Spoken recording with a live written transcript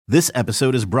This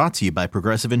episode is brought to you by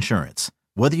Progressive Insurance.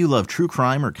 Whether you love true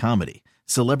crime or comedy,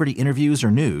 celebrity interviews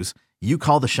or news, you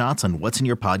call the shots on what's in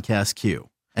your podcast queue.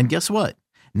 And guess what?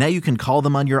 Now you can call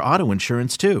them on your auto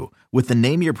insurance too with the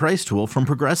Name Your Price tool from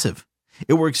Progressive.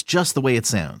 It works just the way it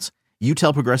sounds. You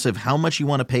tell Progressive how much you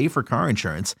want to pay for car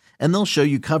insurance, and they'll show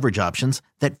you coverage options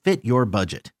that fit your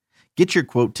budget. Get your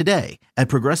quote today at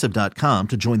Progressive.com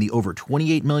to join the over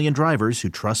 28 million drivers who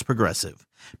trust Progressive.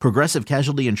 Progressive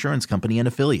Casualty Insurance Company and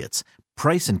Affiliates.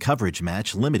 Price and coverage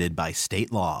match limited by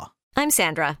state law. I'm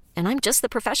Sandra, and I'm just the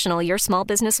professional your small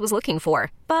business was looking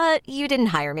for. But you didn't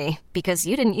hire me because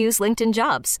you didn't use LinkedIn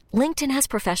Jobs. LinkedIn has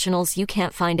professionals you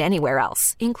can't find anywhere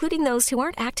else, including those who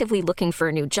aren't actively looking for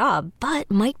a new job, but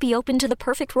might be open to the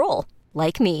perfect role,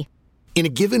 like me. In a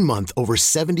given month, over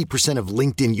 70% of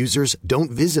LinkedIn users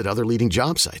don't visit other leading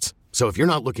job sites. So if you're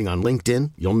not looking on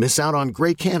LinkedIn, you'll miss out on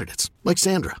great candidates like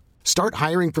Sandra. Start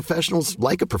hiring professionals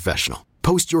like a professional.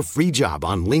 Post your free job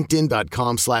on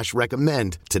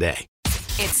linkedin.com/recommend today.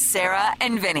 It's Sarah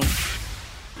and Vinny.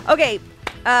 Okay,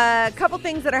 a couple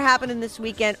things that are happening this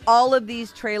weekend. All of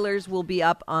these trailers will be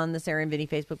up on the Sarah and Vinny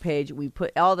Facebook page. We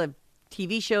put all the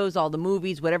TV shows, all the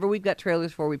movies, whatever we've got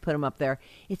trailers for, we put them up there.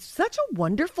 It's such a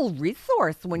wonderful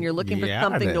resource when you're looking for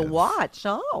something to watch.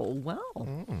 Oh,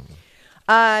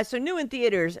 well. So new in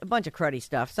theaters, a bunch of cruddy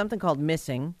stuff. Something called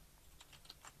Missing.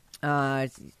 I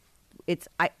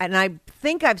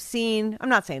think I've seen. I'm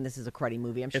not saying this is a cruddy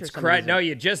movie. I'm sure it's cruddy. No,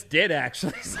 you just did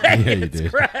actually say it's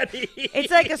cruddy.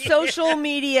 It's like a social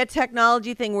media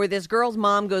technology thing where this girl's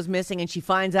mom goes missing, and she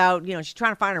finds out. She's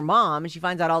trying to find her mom, and she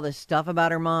finds out all this stuff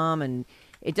about her mom, and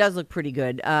it does look pretty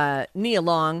good. Nia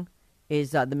Long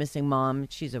is the missing mom.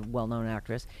 She's a well-known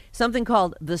actress. Something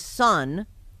called The Son.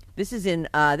 This is in.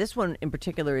 This one in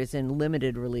particular is in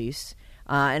limited release,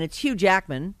 and it's Hugh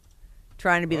Jackman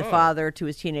trying to be the father to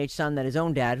his teenage son that his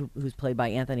own dad, who's played by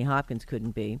Anthony Hopkins,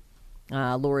 couldn't be.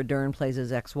 Laura Dern plays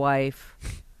his ex-wife.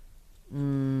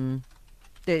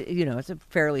 It's a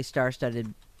fairly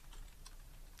star-studded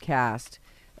cast.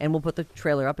 And we'll put the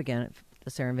trailer up again at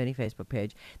the Sarah and Vinny Facebook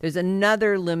page. There's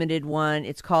another limited one.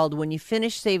 It's called When You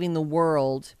Finish Saving the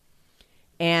World.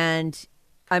 And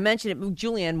I mentioned it,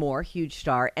 Julianne Moore, huge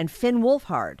star, and Finn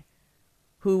Wolfhard,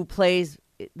 who plays...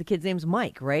 The kid's name's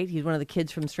Mike, right? He's one of the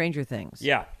kids from Stranger Things.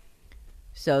 Yeah.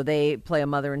 So they play a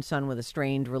mother and son with a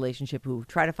strained relationship who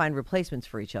try to find replacements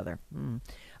for each other.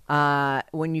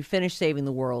 When You Finish Saving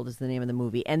the World is the name of the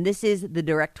movie. And this is the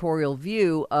directorial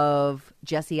view of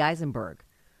Jesse Eisenberg,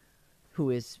 who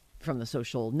is from The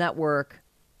Social Network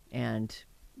and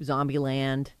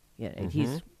Zombieland. Yeah,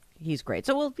 he's great.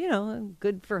 So,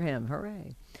 good for him.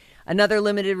 Hooray. Another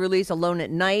limited release, Alone at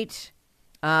Night,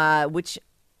 which...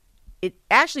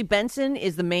 Ashley Benson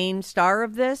is the main star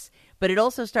of this, but it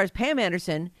also stars Pam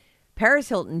Anderson, Paris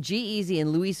Hilton, G-Eazy,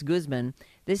 and Luis Guzman.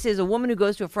 This is a woman who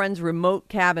goes to a friend's remote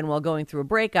cabin while going through a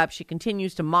breakup. She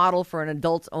continues to model for an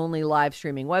adults-only live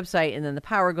streaming website, and then the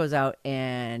power goes out,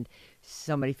 and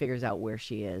somebody figures out where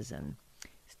she is and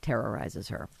terrorizes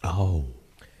her. Oh.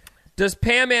 Does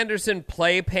Pam Anderson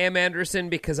play Pam Anderson?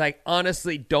 Because I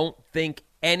honestly don't think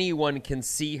anyone can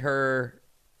see her...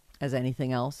 as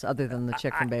anything else other than the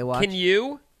chick from Baywatch. Can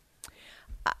you?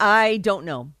 I don't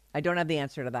know. I don't have the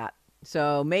answer to that.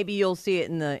 So maybe you'll see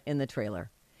it in the trailer.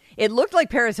 It looked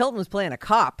like Paris Hilton was playing a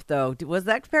cop, though. Was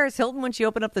that Paris Hilton when she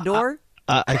opened up the door?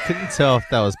 I couldn't tell if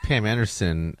that was Pam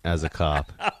Anderson as a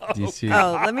cop. Do you see?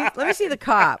 Oh, let me see the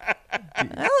cop.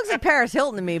 That looks like Paris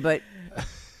Hilton to me, but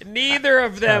neither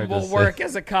of them will work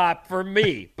as a cop for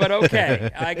me. But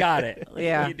okay, I got it.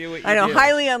 Yeah, you do what you I know, do.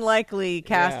 highly unlikely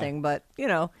casting, but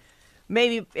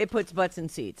maybe it puts butts in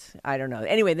seats. I don't know.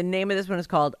 Anyway, the name of this one is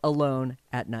called Alone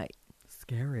at Night.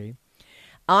 Scary.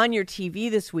 On your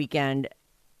TV this weekend,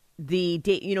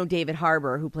 David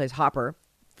Harbour, who plays Hopper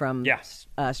from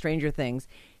Stranger Things,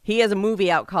 he has a movie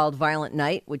out called Violent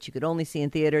Night, which you could only see in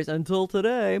theaters until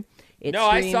today.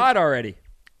 I saw it already.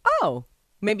 Oh,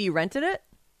 maybe you rented it?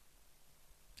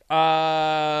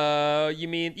 You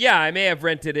mean, I may have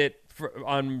rented it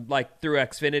on through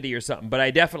Xfinity or something, but I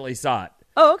definitely saw it.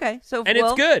 Oh, okay. So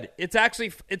it's good. It's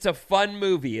actually it's a fun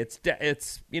movie.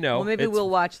 Well, maybe we'll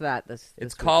watch that.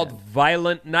 It's called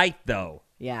Violent Night, though.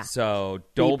 Yeah. So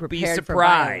don't be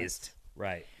surprised.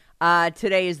 Right.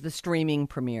 Today is the streaming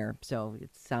premiere, so it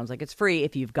sounds like it's free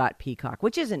if you've got Peacock,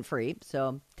 which isn't free,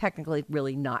 so technically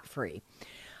really not free.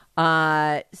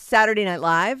 Saturday Night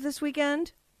Live this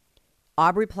weekend,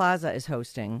 Aubrey Plaza is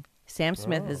hosting. Sam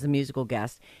Smith is the musical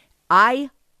guest.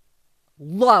 I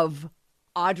love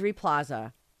Aubrey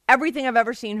Plaza. Everything I've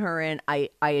ever seen her in, I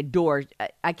adore.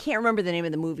 I can't remember the name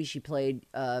of the movie she played.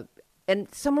 And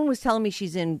someone was telling me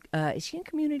she's in, is she in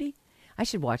Community? I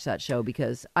should watch that show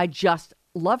because I just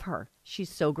love her. She's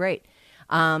so great.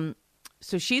 So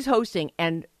she's hosting,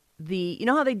 and you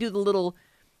know how they do the little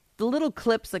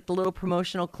clips, like the little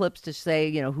promotional clips to say,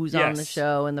 you know, who's on the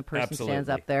show, and the person stands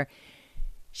up there.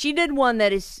 She did one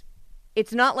that is,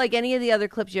 it's not like any of the other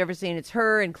clips you've ever seen. It's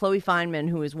her and Chloe Fineman,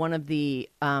 who is one of the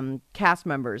cast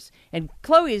members. And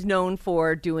Chloe is known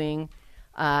for doing,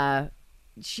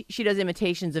 she does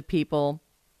imitations of people,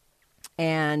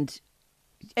 and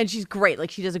she's great. Like,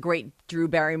 she does a great Drew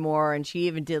Barrymore, and she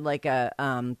even did like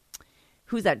a,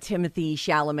 who's that, Timothy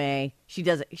Chalamet. She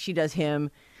does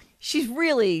him. She's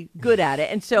really good at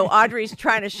it. And so Audrey's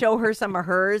trying to show her some of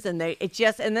hers, and then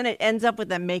it ends up with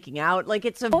them making out. Like,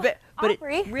 it's a bit, but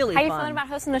Audrey, it's really how fun. are you feeling about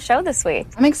hosting the show this week?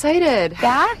 I'm excited.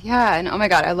 Yeah? Yeah, and oh my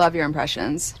God, I love your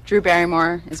impressions. Drew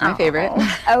Barrymore is my favorite.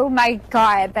 Oh my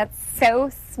God, that's so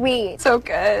sweet. So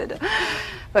good.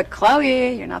 But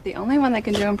Chloe, you're not the only one that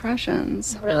can do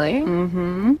impressions. Really?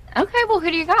 Mm-hmm. Okay, well,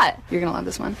 who do you got? You're gonna love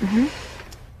this one. Mm-hmm.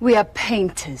 We are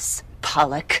painters,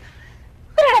 Pollock.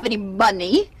 We don't have any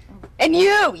money. And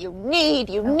you need,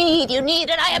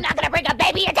 and I am not gonna bring a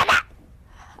baby into that.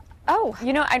 Oh,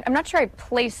 you know, I'm not sure I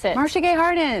place it. Marcia Gay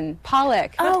Harden,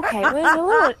 Pollock. Okay, well, it's a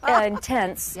little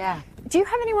intense. Yeah. Do you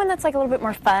have anyone that's like a little bit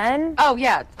more fun? Oh,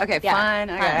 yeah. Okay, Yeah, fine.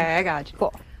 fun. Okay, I got you.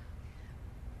 Cool.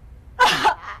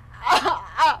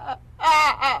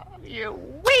 You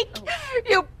weak!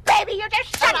 You baby! You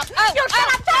just shut up! You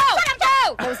shut up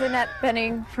too! Rosanette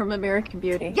Benning from American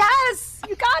Beauty. Yes!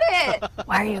 You got it!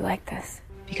 Why are you like this?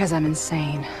 Because I'm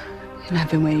insane. And I've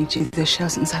been waiting to do this show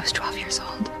since I was 12 years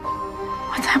old.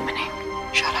 What's happening?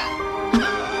 Shut up.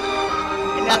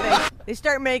 And now they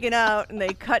start making out, and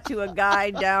they cut to a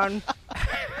guy down.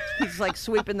 He's like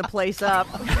sweeping the place up.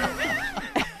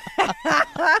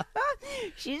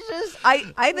 She's just,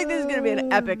 I think this is going to be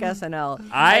an epic SNL.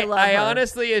 I love her.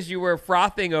 Honestly, as you were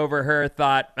frothing over her,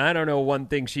 thought, I don't know one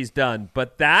thing she's done,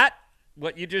 but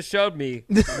what you just showed me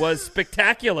was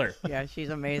spectacular. Yeah, she's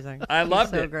amazing. I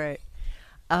loved it. So great.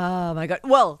 Oh my God.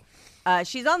 Well,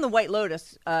 she's on the White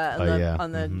Lotus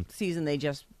on the season they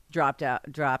just dropped,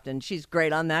 and she's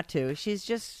great on that too. She's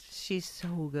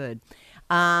so good.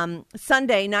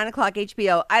 Sunday, 9:00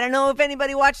 HBO. I don't know if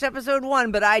anybody watched episode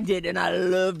 1, but I did, and I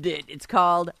loved it. It's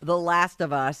called The Last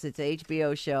of Us. It's an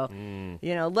HBO show.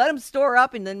 You know, let them store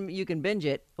up, and then you can binge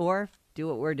it, or do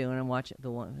what we're doing and watch it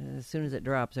as soon as it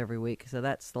drops every week. So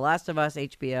that's The Last of Us,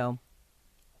 HBO,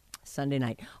 Sunday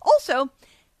night. Also,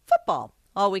 football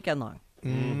all weekend long.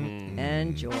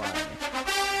 Enjoy.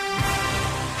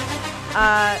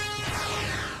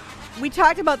 We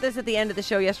talked about this at the end of the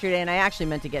show yesterday, and I actually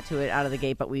meant to get to it out of the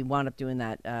gate, but we wound up doing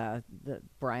that, the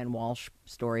Brian Walsh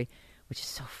story, which is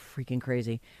so freaking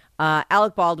crazy.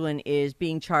 Alec Baldwin is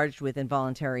being charged with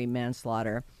involuntary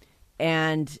manslaughter,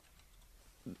 and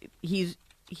he's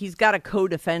got a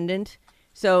co-defendant.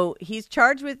 So he's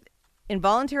charged with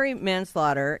involuntary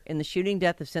manslaughter in the shooting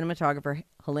death of cinematographer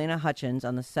Helena Hutchins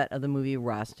on the set of the movie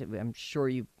Rust. I'm sure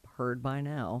you've heard by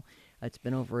now. It's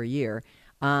been over a year.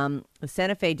 The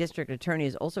Santa Fe District Attorney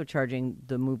is also charging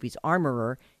the movie's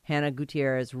armorer, Hannah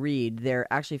Gutierrez Reed. They're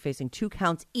actually facing 2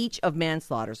 counts each of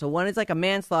manslaughter. So one is like a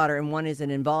manslaughter and one is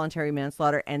an involuntary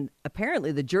manslaughter. And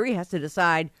apparently the jury has to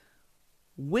decide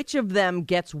which of them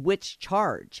gets which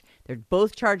charge. They're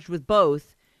both charged with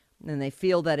both, and they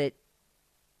feel that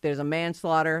there's a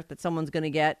manslaughter that someone's going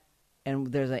to get, and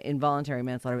there's an involuntary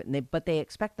manslaughter. But they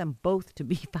expect them both to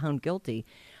be found guilty.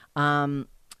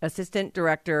 Assistant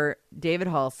Director David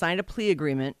Hall signed a plea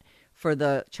agreement for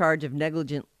the charge of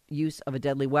negligent use of a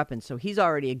deadly weapon. So he's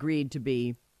already agreed to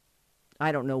be,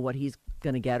 I don't know what he's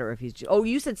going to get, or if he's,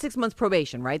 you said 6 months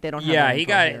probation, right? They don't have Yeah, he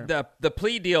got, the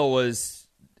plea deal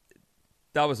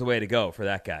that was the way to go for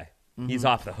that guy. He's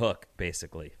off the hook,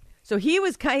 basically. So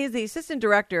he's the assistant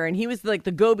director, and he was like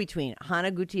the go-between.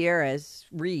 Hannah Gutierrez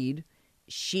Reed,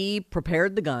 she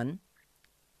prepared the gun,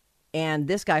 and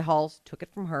this guy, Halls, took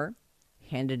it from her,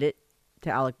 handed it to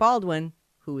Alec Baldwin,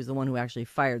 who was the one who actually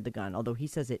fired the gun, although he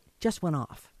says it just went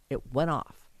off. It went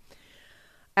off.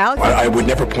 I would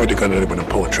never point a gun at anyone and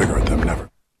pull a trigger at them, never.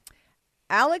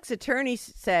 Alec's attorney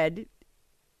said,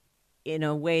 in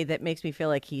a way that makes me feel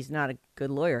like he's not a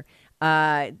good lawyer,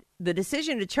 the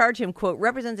decision to charge him, quote,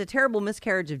 represents a terrible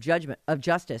miscarriage of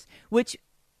justice, which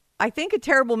I think a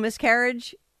terrible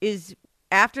miscarriage is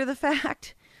after the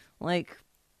fact. Like,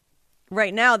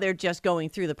 right now, they're just going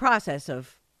through the process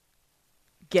of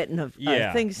getting a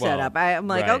thing set up. I'm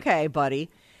like, okay, buddy.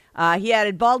 He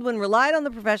added, Baldwin relied on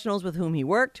the professionals with whom he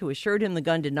worked, who assured him the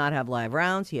gun did not have live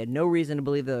rounds. He had no reason to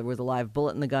believe that there was a live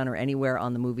bullet in the gun or anywhere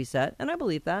on the movie set. And I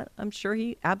believe that. I'm sure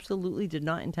he absolutely did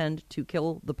not intend to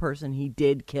kill the person he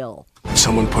did kill.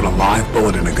 Someone put a live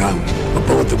bullet in a gun, a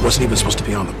bullet that wasn't even supposed to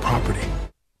be on the property.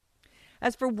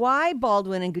 As for why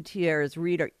Baldwin and Gutierrez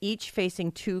Reed are each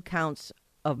facing 2 counts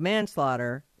of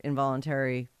manslaughter,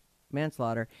 involuntary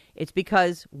manslaughter, it's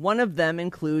because one of them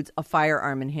includes a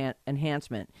firearm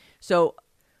enhancement. So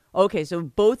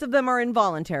both of them are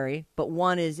involuntary, but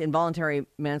one is involuntary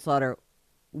manslaughter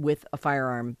with a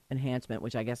firearm enhancement,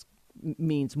 which I guess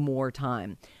means more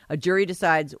time. A jury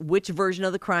decides which version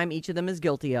of the crime each of them is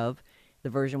guilty of. The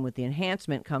version with the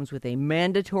enhancement comes with a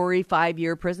mandatory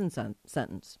 5-year prison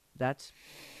sentence. That's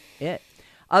it.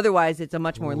 Otherwise, it's a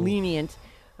much more lenient,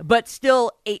 but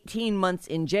still 18 months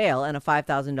in jail and a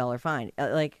 $5,000 fine.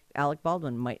 Like Alec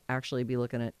Baldwin might actually be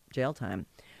looking at jail time.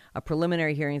 A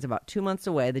preliminary hearing is about 2 months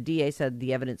away. The DA said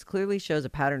the evidence clearly shows a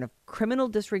pattern of criminal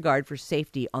disregard for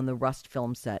safety on the Rust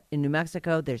film set. In New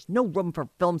Mexico, there's no room for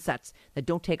film sets that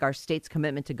don't take our state's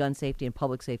commitment to gun safety and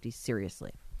public safety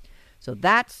seriously. So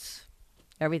that's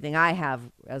everything I have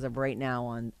as of right now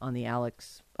on the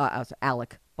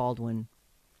Alec Baldwin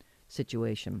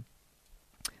situation.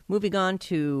 Moving on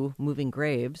to moving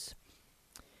graves.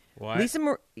 What?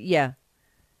 Yeah.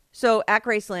 So at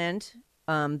Graceland,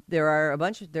 there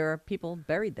are people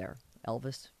buried there.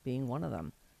 Elvis being one of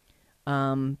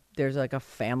them. There's like a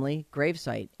family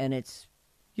gravesite, and it's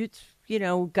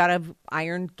got an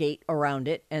iron gate around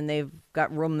it, and they've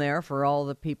got room there for all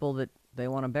the people that they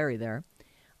want to bury there.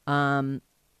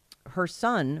 Her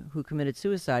son, who committed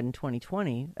suicide in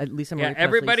 2020, Lisa Marie Presley's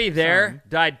everybody there son,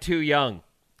 died too young.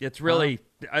 It's really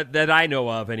that I know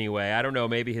of anyway. I don't know.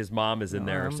 Maybe his mom is in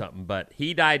there or something, but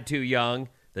he died too young.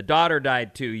 The daughter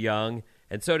died too young,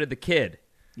 and so did the kid.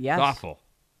 Yes. It's awful.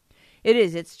 It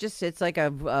is. It's like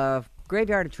a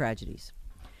graveyard of tragedies.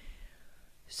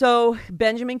 So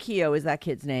Benjamin Keough is that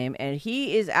kid's name, and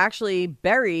he is actually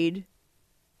buried.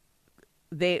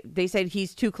 They said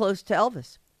he's too close to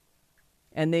Elvis.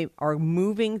 And they are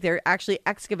moving. They're actually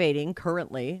excavating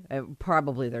currently.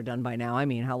 Probably they're done by now. I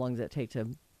mean, how long does it take to,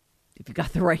 if you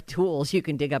got the right tools, you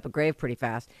can dig up a grave pretty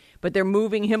fast. But they're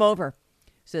moving him over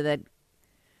so that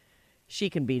she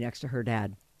can be next to her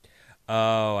dad.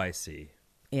 Oh, I see.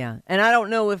 Yeah. And I don't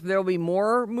know if there'll be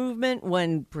more movement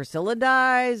when Priscilla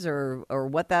dies or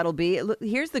what that'll be. Look,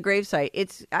 here's the gravesite.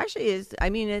 It's actually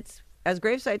as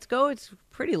gravesites go, it's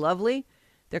pretty lovely.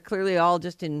 They're clearly all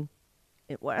just in,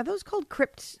 what are those called?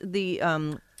 Crypts?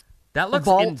 That looks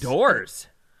vaults. indoors.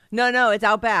 No, it's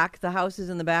out back. The house is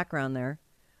in the background there.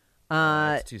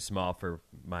 It's too small for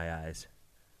my eyes.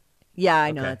 Yeah,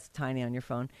 I know. It's tiny on your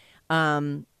phone.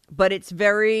 But it's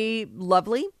very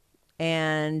lovely,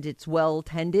 and it's well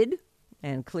tended,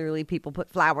 and clearly people put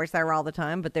flowers there all the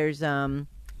time. But there's in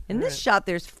this shot,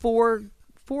 there's four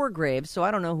graves, so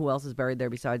I don't know who else is buried there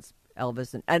besides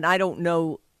Elvis, and I don't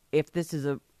know if this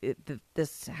is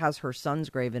this has her son's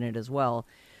grave in it as well.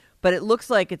 But it looks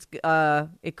like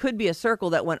it could be a circle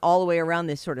that went all the way around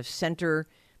this sort of center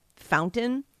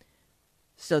fountain.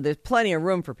 So there's plenty of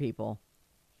room for people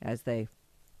as they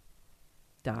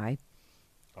die.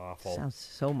 Awful. Sounds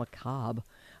so macabre.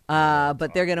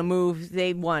 But they're going to move.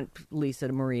 They want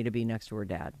Lisa Marie to be next to her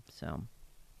dad. So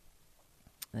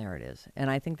there it is. And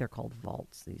I think they're called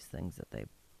vaults, these things that they...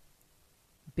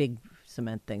 big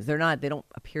cement things. They don't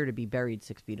appear to be buried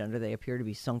 6 feet under. They appear to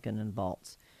be sunken in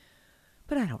vaults.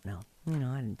 But I don't know. I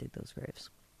didn't dig those graves.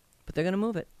 But they're going to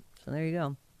move it. So there you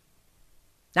go.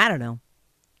 I don't know.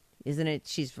 Isn't it?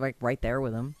 She's like right there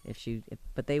with them.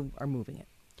 But they are moving it.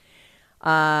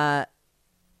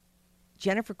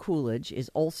 Jennifer Coolidge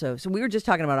is also... So we were just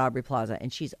talking about Aubrey Plaza,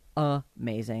 and she's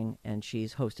amazing, and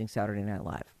she's hosting Saturday Night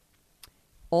Live.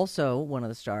 Also, one of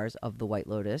the stars of The White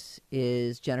Lotus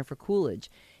is Jennifer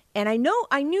Coolidge. And I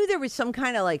knew there was some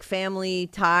kind of like family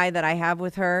tie that I have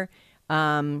with her.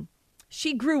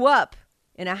 She grew up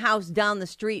in a house down the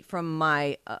street from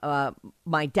my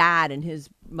dad, and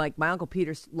my Uncle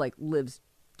Peter lives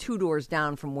 2 doors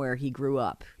down from where he grew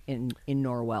up in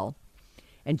Norwell.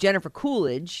 And Jennifer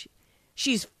Coolidge,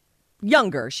 she's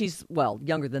younger. She's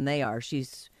younger than they are.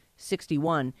 She's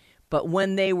 61. But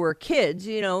when they were kids,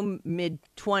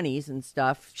 mid-20s and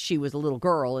stuff, she was a little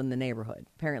girl in the neighborhood.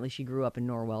 Apparently, she grew up in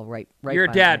Norwell, right. Your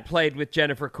dad played with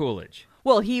Jennifer Coolidge.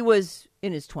 Well, he was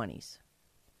in his 20s.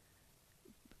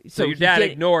 So your dad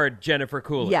ignored Jennifer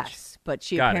Coolidge. Yes, but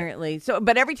she apparently...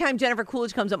 But every time Jennifer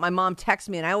Coolidge comes up, my mom texts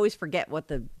me, and I always forget what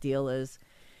the deal is.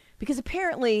 Because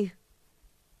apparently...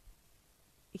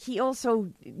 he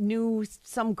also knew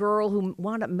some girl who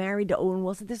wound up married to Owen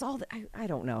Wilson. There's all I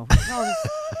don't know.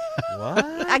 What?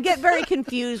 I get very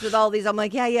confused with all these. I'm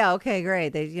like, yeah, okay, great.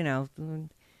 They,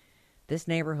 this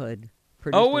neighborhood.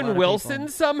 Owen Wilson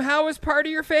somehow is part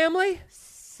of your family?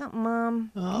 Something,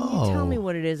 Mom. Can you tell me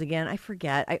what it is again? I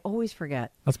forget. I always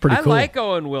forget. That's pretty cool. I like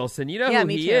Owen Wilson. You know who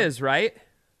he is, right?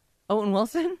 Owen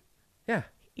Wilson? Yeah.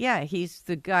 Yeah, he's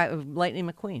the guy of Lightning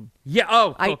McQueen. Yeah.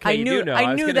 Oh, okay. I knew, you do know.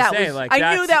 I knew that was.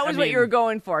 I knew that was what you were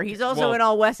going for. He's also in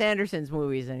all Wes Anderson's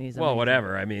movies, and he's amazing.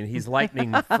 Whatever. I mean, he's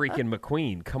Lightning freaking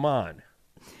McQueen. Come on.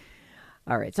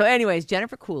 All right. So, anyways,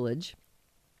 Jennifer Coolidge,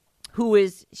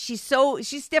 she's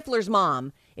Stifler's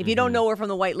mom. If you don't know her from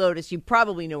The White Lotus, you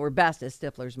probably know her best as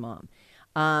Stifler's mom.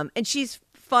 And she's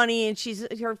funny, and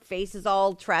her face is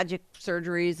all tragic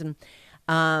surgeries, and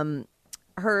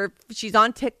she's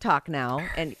on TikTok now,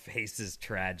 and face is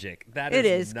tragic. That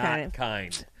is not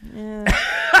kind. Yeah.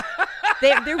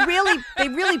 they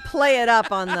really play it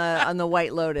up on the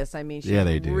White Lotus. I mean,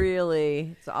 they do.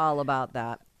 Really, it's all about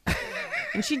that.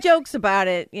 And she jokes about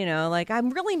it, like, I'm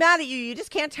really mad at you. You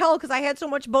just can't tell because I had so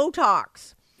much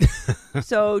Botox.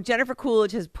 So Jennifer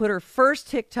Coolidge has put her first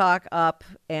TikTok up,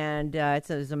 and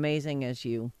it's as amazing as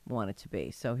you want it to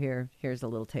be. So here's a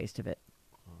little taste of it.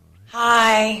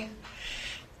 Hi.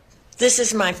 This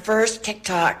is my first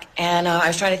TikTok, and I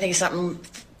was trying to think of something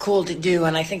cool to do,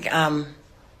 and I think I'm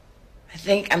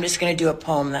just going to do a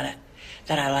poem that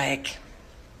I like.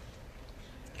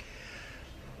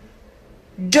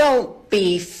 Don't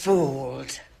be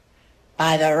fooled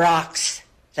by the rocks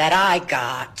that I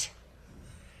got.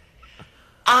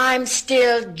 I'm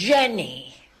still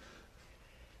Jenny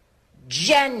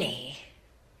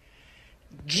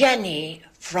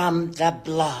from the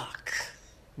block.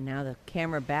 Now the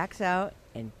camera backs out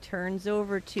and turns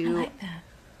over to... I like that.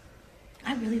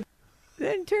 I really...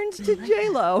 Then turns to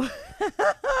J-Lo.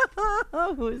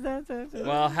 Who's that?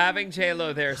 Well, having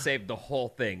J-Lo there saved the whole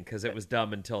thing because it was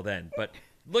dumb until then. But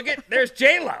there's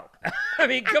J-Lo. I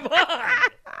mean, come on. I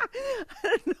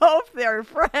don't know if they're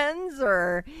friends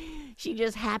or she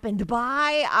just happened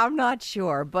by. I'm not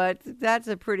sure, but that's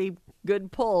a pretty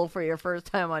good pull for your first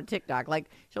time on TikTok.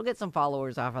 Like, she'll get some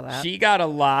followers off of that. She got a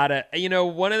lot of,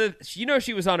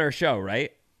 she was on her show, right?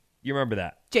 You remember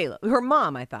that? J-Lo, her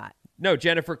mom, I thought. No,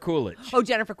 Jennifer Coolidge. Oh,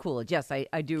 Jennifer Coolidge. Yes, I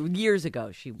do. Years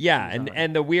ago, she.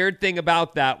 And the weird thing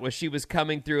about that was she was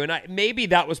coming through, and maybe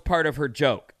that was part of her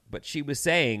joke, but she was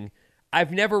saying,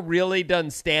 "I've never really done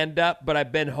stand up, but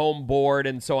I've been home bored,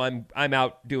 and so I'm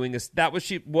out doing this." That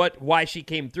was why she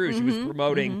came through. She was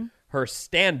promoting her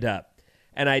stand up,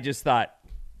 and I just thought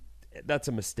that's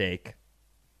a mistake.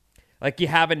 Like, you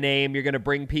have a name, you're going to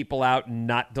bring people out and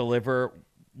not deliver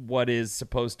what is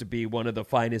supposed to be one of the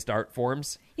finest art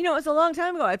forms. It was a long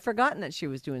time ago. I'd forgotten that she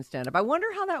was doing stand-up. I wonder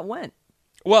how that went.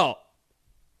 Well,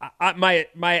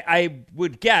 I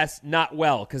would guess not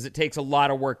well, because it takes a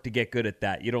lot of work to get good at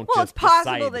that. You don't. Well, just it's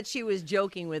possible decide. that she was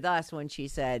joking with us when she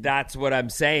said. That's what I'm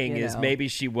saying. Is maybe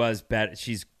she was better.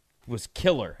 Was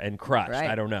killer and crushed. Right.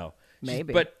 I don't know.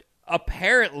 Maybe, but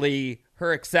apparently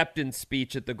her acceptance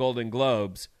speech at the Golden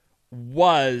Globes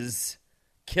was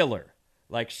killer.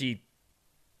 Like, she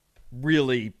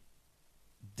really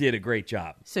did a great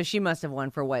job. So she must have won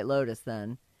for White Lotus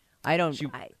then. Did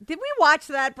we watch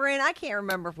that, Bryn? I can't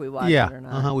remember if we watched it or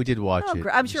not. We did watch it.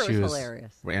 I'm sure she it was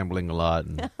hilarious. Rambling a lot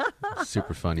and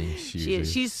super funny.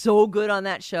 She's so good on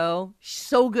that show.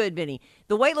 So good, Vinny.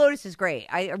 The White Lotus is great.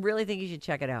 I really think you should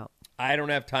check it out. I don't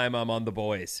have time. I'm on The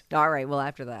Boys. All right. Well,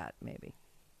 after that, maybe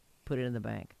put it in the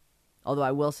bank. Although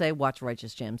I will say, watch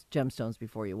Righteous Gemstones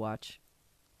before you watch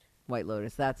White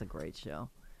Lotus. That's a great show.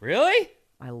 Really?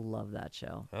 I love that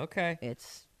show. Okay.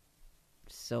 It's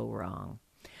so wrong.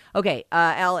 Okay,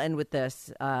 I'll end with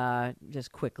this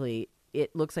just quickly.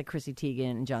 It looks like Chrissy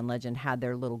Teigen and John Legend had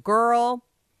their little girl,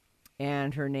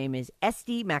 and her name is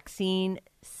Esty Maxine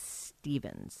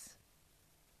Stevens.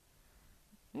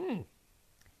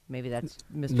 Maybe that's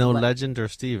Mr. No, Legend or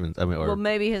Stevens. Well,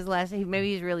 maybe his last name.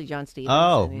 Maybe he's really John Stevens.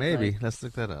 Oh, maybe. Let's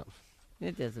look that up.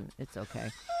 It doesn't. It's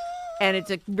okay. And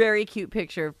it's a very cute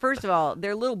picture. First of all,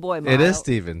 their little boy, Miles. It is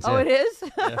Stevens. Oh, yeah. it is?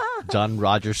 Yeah. John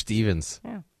Roger Stevens.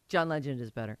 Yeah. John Legend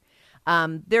is better.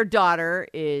 Their daughter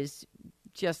is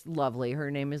just lovely. Her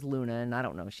name is Luna, and I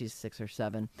don't know, she's 6 or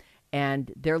 7.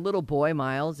 And their little boy,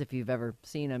 Miles, if you've ever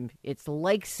seen him, it's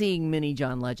like seeing mini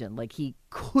John Legend. Like, he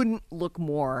couldn't look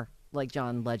more like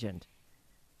John Legend.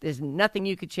 There's nothing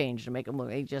you could change to make him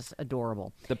look just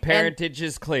adorable. The parentage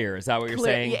is clear. Is that what you're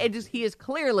saying? Yeah, he is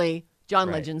clearly John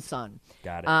Legend's son.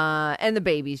 Got it. And the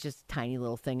baby's just a tiny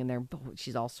little thing in there.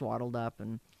 She's all swaddled up,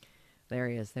 and there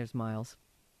he is. There's Miles.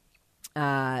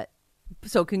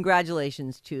 So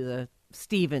congratulations to the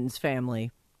Stevens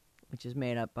family, which is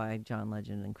made up by John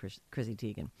Legend and Chrissy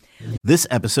Teigen. This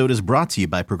episode is brought to you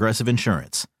by Progressive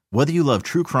Insurance. Whether you love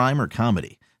true crime or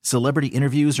comedy, celebrity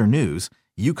interviews or news,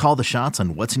 you call the shots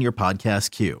on what's in your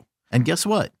podcast queue. And guess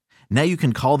what? Now you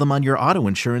can call them on your auto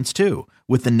insurance too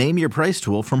with the Name Your Price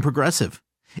tool from Progressive.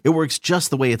 It works just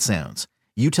the way it sounds.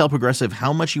 You tell Progressive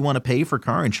how much you want to pay for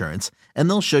car insurance, and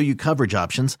they'll show you coverage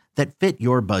options that fit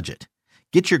your budget.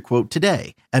 Get your quote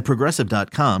today at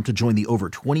Progressive.com to join the over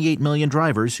 28 million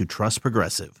drivers who trust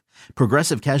Progressive.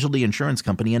 Progressive Casualty Insurance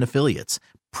Company and Affiliates.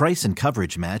 Price and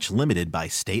coverage match limited by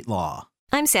state law.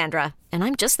 I'm Sandra, and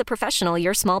I'm just the professional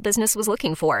your small business was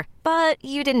looking for. But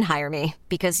you didn't hire me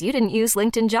because you didn't use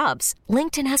LinkedIn Jobs.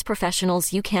 LinkedIn has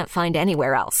professionals you can't find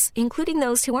anywhere else, including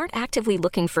those who aren't actively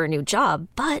looking for a new job,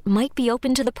 but might be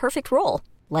open to the perfect role,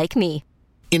 like me.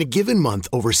 In a given month,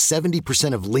 over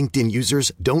 70% of LinkedIn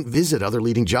users don't visit other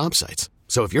leading job sites.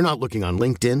 So if you're not looking on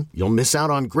LinkedIn, you'll miss out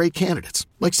on great candidates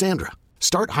like Sandra.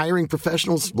 Start hiring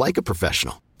professionals like a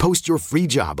professional. Post your free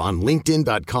job on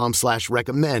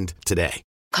linkedin.com/recommend today.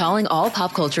 Calling all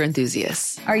pop culture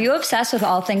enthusiasts. Are you obsessed with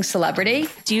all things celebrity?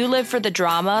 Do you live for the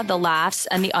drama, the laughs,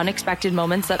 and the unexpected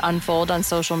moments that unfold on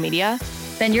social media?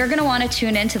 Then you're going to want to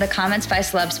tune in to the Comments by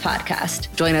Celebs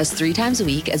podcast. Join us 3 times a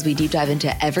week as we deep dive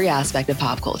into every aspect of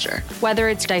pop culture. Whether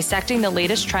it's dissecting the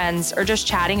latest trends or just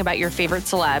chatting about your favorite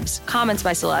celebs, Comments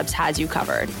by Celebs has you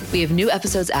covered. We have new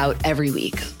episodes out every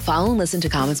week. Follow and listen to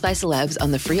Comments by Celebs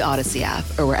on the free Odyssey app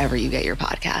or wherever you get your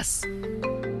podcasts.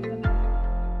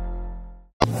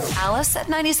 Alice at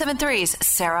 97.3's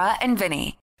Sarah and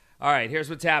Vinny. All right, here's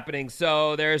what's happening.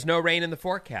 So there's no rain in the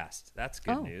forecast. That's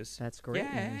good news. That's great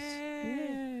news.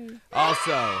 Yay.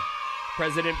 Also,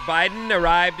 President Biden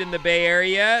arrived in the Bay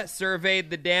Area,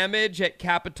 surveyed the damage at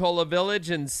Capitola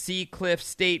Village and Seacliff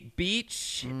State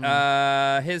Beach.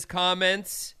 His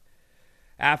comments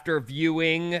after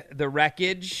viewing the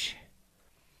wreckage.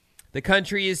 The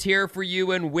country is here for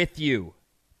you and with you,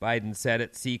 Biden said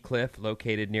at Seacliff,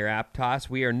 located near Aptos.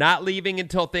 We are not leaving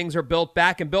until things are built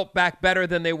back and built back better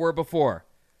than they were before.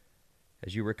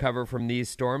 As you recover from these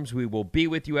storms, we will be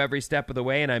with you every step of the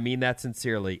way, and I mean that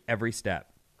sincerely, every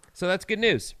step. So that's good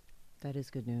news. That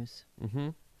is good news. Mm-hmm.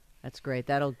 That's great.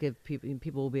 That'll give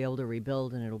people will be able to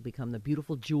rebuild, and it'll become the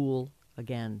beautiful jewel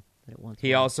again that it once was.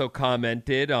 He also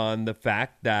commented on the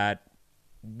fact that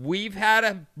we've had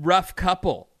a rough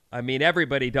couple. I mean,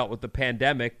 everybody dealt with the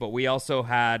pandemic, but we also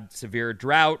had severe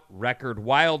drought, record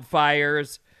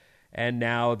wildfires, and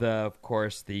now, of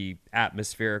course, the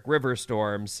atmospheric river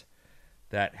storms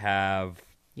that have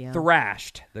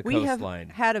thrashed the coastline.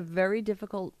 We have had a very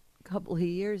difficult couple of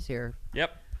years here.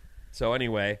 Yep. So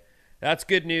anyway, that's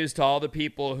good news to all the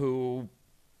people whose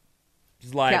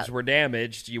lives were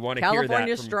damaged. You want to hear that.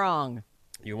 California strong.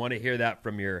 You want to hear that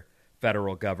from your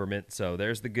federal government. So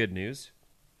there's the good news.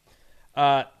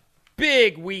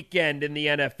 Big weekend in the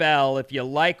NFL. If you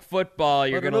like football,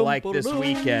 you're going to like this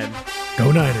weekend.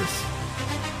 Go Niners.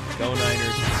 Go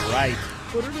Niners, right.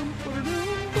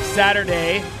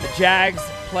 Saturday, the Jags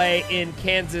play in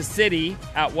Kansas City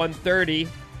at 1:30.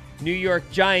 New York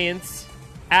Giants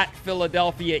at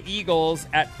Philadelphia Eagles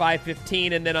at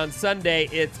 5:15. And then on Sunday,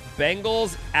 it's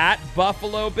Bengals at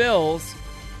Buffalo Bills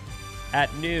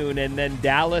at noon. And then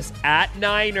Dallas at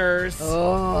Niners.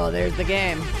 Oh, there's the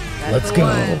game. That's Let's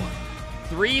go.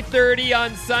 3:30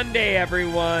 on Sunday,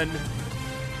 everyone.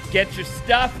 Get your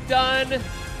stuff done.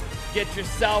 Get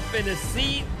yourself in a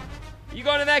seat. You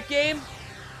going to that game?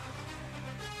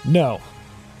 No.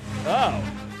 Oh.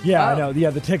 Yeah, I know.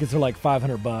 Yeah, the tickets are like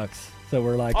 $500. So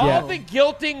we're like, all the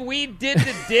guilting we did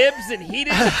to Dibs and he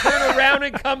didn't turn around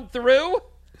and come through?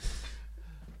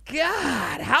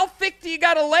 God, how thick do you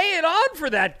got to lay it on for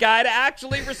that guy to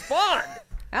actually respond?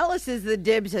 Alice says the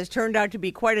Dibs has turned out to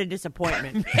be quite a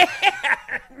disappointment.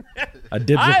 A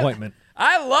Dibs appointment.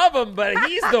 I love him, but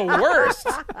he's the worst.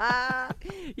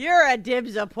 You're a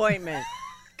Dibs appointment.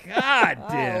 God, Dibs.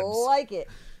 I like it.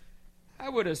 I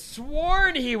would have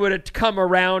sworn he would have come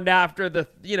around after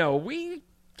we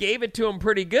gave it to him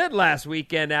pretty good last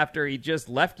weekend after he just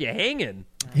left you hanging.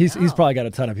 He's probably got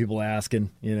a ton of people asking,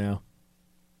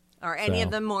 Are any of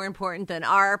them more important than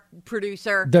our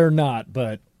producer? They're not,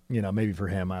 but, maybe for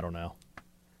him, I don't know.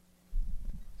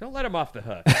 Don't let him off the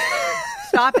hook.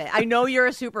 Stop it. I know you're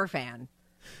a super fan,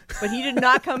 but he did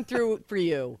not come through for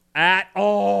you. At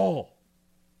all.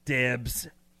 Dibs.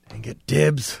 Dang it,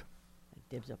 Dibs.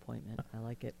 Dibs appointment. I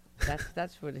like it.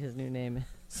 That's what his new name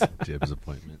is. Dibs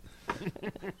appointment.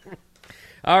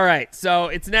 All right, so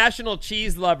it's National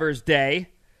Cheese Lovers Day.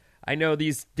 I know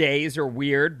these days are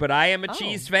weird, but I am a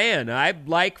cheese fan. I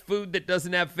like food that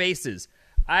doesn't have faces.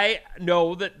 I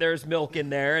know that there's milk in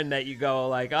there and that you go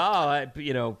like,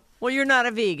 Well, you're not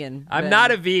a vegan. I'm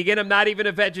not a vegan. I'm not even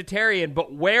a vegetarian.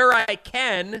 But where I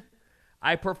can,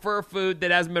 I prefer food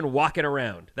that hasn't been walking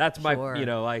around. That's my,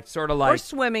 sort of like. Or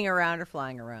swimming around or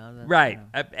flying around. Right.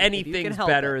 Anything's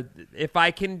better. It. If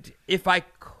I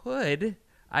could,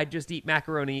 I'd just eat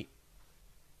macaroni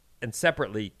and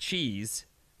separately cheese.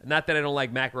 Not that I don't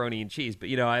like macaroni and cheese, but,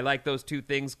 I like those two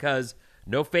things because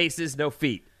no faces, no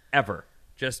feet, ever.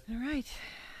 Just all right.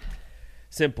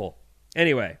 Simple.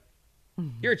 Anyway,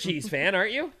 you're a cheese fan,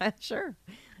 aren't you? Sure.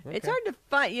 Okay. It's hard to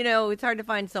find, it's hard to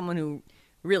find someone who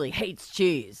really hates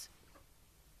cheese.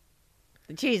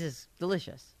 The cheese is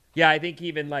delicious. Yeah, I think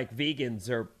even like vegans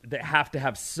they have to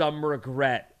have some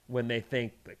regret when they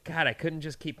think, God, I couldn't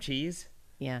just keep cheese.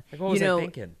 Yeah. Like, what was I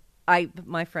thinking?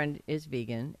 My friend is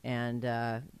vegan, and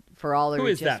for all who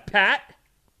is that? Pat?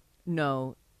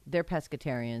 No, they're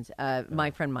pescatarians.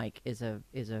 My friend Mike is a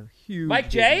huge Mike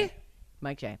J.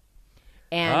 Mike J.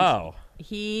 And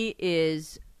he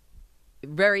is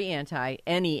very anti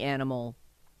any animal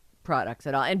products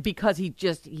at all, and because he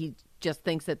just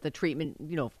thinks that the treatment,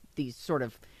 these sort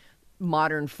of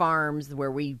modern farms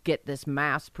where we get this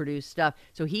mass-produced stuff.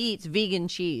 So he eats vegan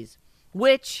cheese,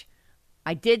 which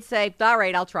I did say, all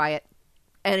right, I'll try it.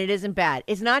 And it isn't bad.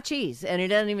 It's not cheese, and it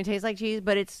doesn't even taste like cheese,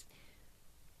 but it's,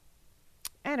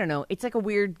 I don't know. It's like a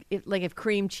weird, like if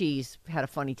cream cheese had a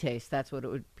funny taste, that's what it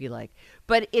would be like.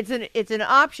 But it's an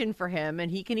option for him,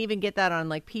 and he can even get that on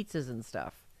like pizzas and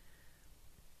stuff.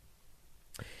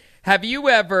 Have you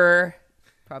ever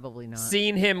probably not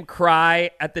seen him cry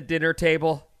at the dinner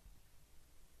table?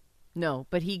 No,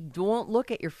 but he won't look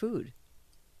at your food.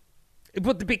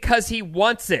 But because he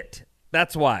wants it.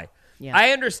 That's why. Yeah. I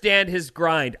understand his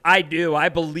grind. I do. I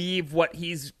believe what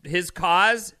his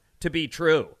cause to be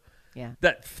true. Yeah.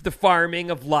 That the farming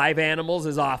of live animals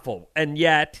is awful. And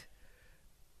yet,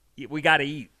 we got to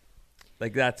eat.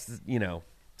 Like, that's,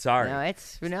 sorry.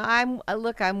 No,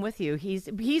 I'm with you.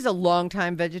 He's a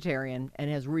longtime vegetarian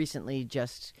and has recently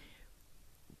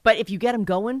but if you get him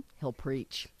going, he'll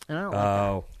preach. And I don't like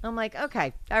that. I'm like,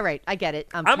 okay, all right, I get it.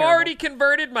 I'm already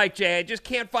converted, Mike J. I just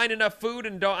can't find enough food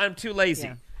and I'm too lazy.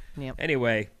 Yeah. Yep.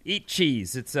 Anyway, eat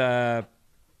cheese. It's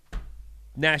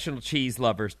National Cheese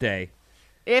Lovers Day.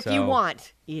 If you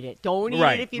want, eat it. Don't eat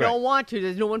it if you don't want to.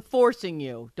 There's no one forcing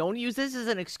you. Don't use this as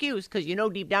an excuse because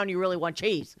deep down you really want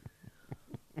cheese.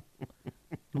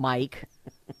 Mike.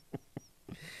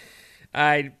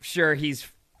 I'm sure he's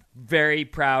very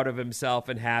proud of himself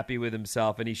and happy with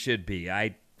himself, and he should be.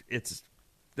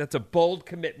 That's a bold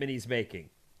commitment he's making.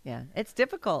 Yeah, it's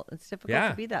difficult. It's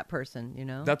difficult to be that person,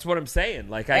 That's what I'm saying.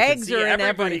 Like, I eggs can see are in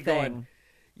everybody everything. Going,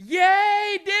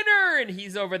 yay, dinner! And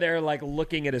he's over there, like,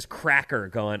 looking at his cracker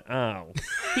going, oh.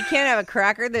 He can't have a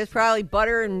cracker. There's probably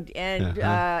butter and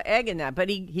egg in that. But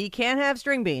he can have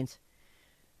string beans.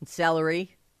 And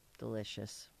celery.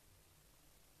 Delicious.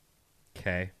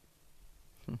 Okay.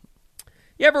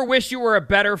 You ever wish you were a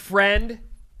better friend?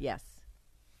 Yes.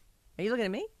 Are you looking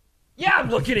at me? Yeah, I'm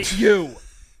looking at you.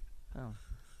 Oh.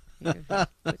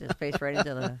 Put his face right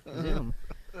into the Zoom.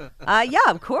 Yeah,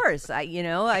 of course.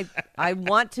 I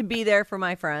want to be there for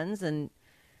my friends, and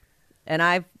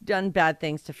I've done bad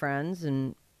things to friends,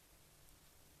 and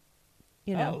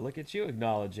Oh, look at you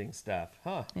acknowledging stuff,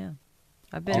 huh? Yeah,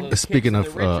 I've been. Speaking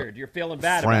of Richard, you're feeling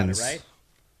bad friends, about it, right?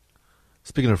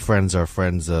 Speaking of friends, our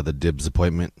friend's the Dibs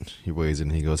appointment. He weighs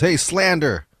in. He goes, "Hey,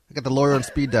 slander! I got the lawyer on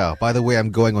speed dial. By the way,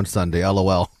 I'm going on Sunday.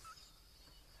 LOL."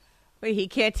 Wait, he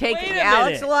can't take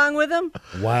Alex along with him?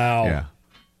 Wow. Yeah.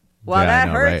 Well, that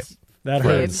hurts. Right? That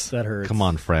hurts. That hurts. Come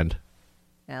on, friend.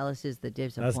 Alice is the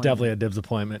Dibs That's appointment. definitely a Dibs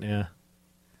appointment, yeah.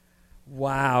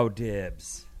 Wow,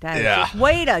 Dibs.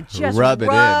 Way to just rub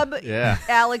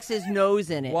Alex's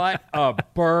nose in it. What a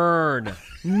burn.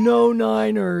 No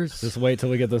Niners. Just wait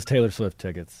till we get those Taylor Swift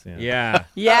tickets. Yeah.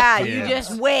 Yeah, you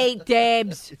just wait,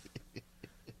 Dibs.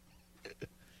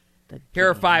 Here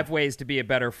are 5 ways to be a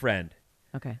better friend.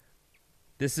 Okay.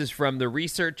 This is from the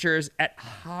researchers at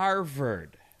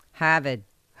Harvard. Harvard.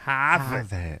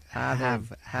 Yad.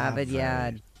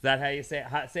 Is that how you say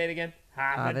it? Say it again.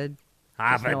 Harvard.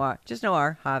 Just no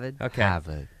R. Harvard. Okay.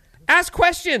 Harvard. Ask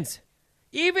questions.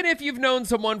 Even if you've known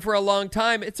someone for a long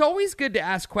time, it's always good to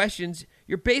ask questions.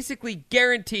 You're basically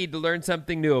guaranteed to learn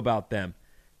something new about them.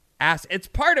 It's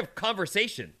part of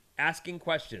conversation, asking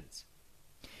questions.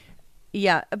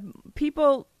 Yeah.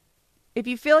 People, if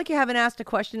you feel like you haven't asked a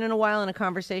question in a while in a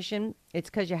conversation, it's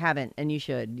because you haven't, and you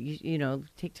should.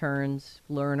 Take turns,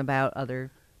 learn about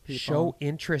other people. Show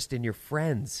interest in your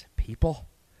friends, people.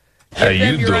 How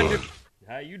you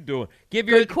doing? Give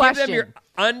them your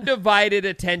undivided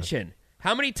attention.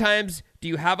 How many times do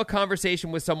you have a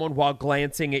conversation with someone while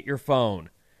glancing at your phone?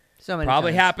 So many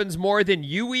Probably times. happens more than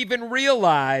you even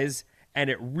realize, and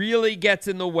it really gets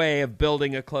in the way of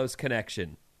building a close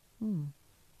connection.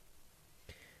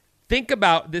 Think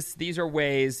about this. These are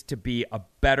ways to be a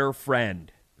better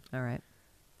friend. All right.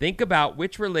 Think about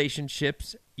which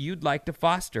relationships you'd like to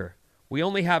foster. We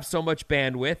only have so much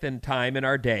bandwidth and time in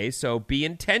our day, so be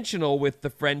intentional with the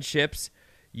friendships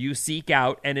you seek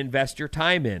out and invest your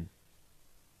time in.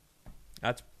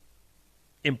 That's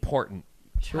important.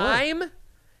 Sure. Time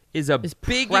is a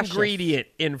big precious. ingredient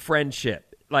in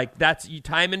friendship. Like that's you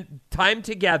time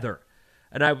together.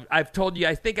 And I've told you,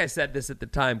 I think I said this at the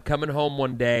time, coming home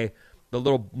one day, the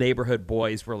little neighborhood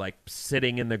boys were like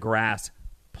sitting in the grass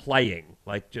playing,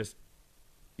 like just,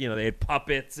 you know, they had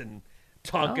puppets and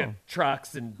Tonka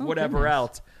trucks and whatever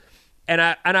else. And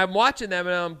I'm watching them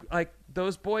and I'm like,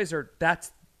 those boys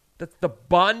that's the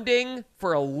bonding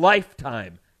for a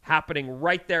lifetime happening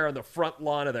right there on the front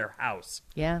lawn of their house.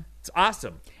 Yeah. It's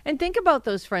awesome. And think about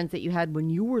those friends that you had when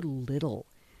you were little.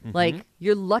 Like,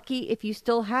 you're lucky if you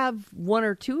still have one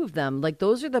or two of them. Like,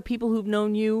 those are the people who've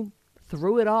known you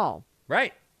through it all.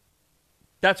 Right.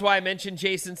 That's why I mentioned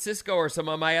Jason Sisko or some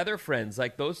of my other friends.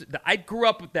 Like those, I grew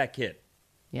up with that kid.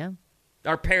 Yeah.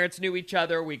 Our parents knew each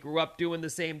other. We grew up doing the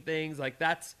same things. Like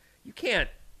that's, you can't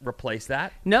replace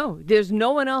that. No, there's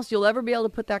no one else you'll ever be able to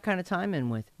put that kind of time in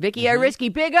with. Vicky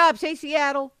Iritzky, big ups. Hey,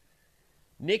 Seattle.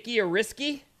 Nikki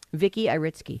Iritzky? Vicky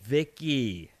Iritzky.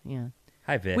 Vicky. Yeah.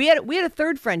 Hi, Vic. We had a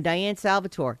third friend, Diane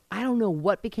Salvatore. I don't know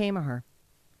what became of her.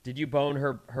 Did you bone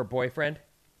her boyfriend?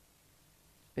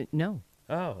 No.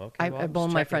 Oh, okay. I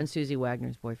boned my friend Susie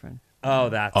Wagner's boyfriend. Oh,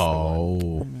 that's the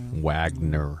one.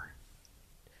 Wagner.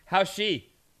 How's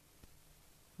she?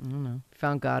 I don't know.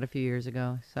 Found God a few years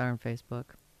ago. Saw her on Facebook.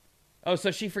 Oh,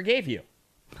 so she forgave you?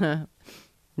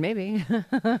 Maybe.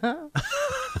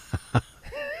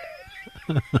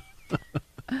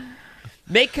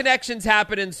 Make connections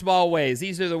happen in small ways.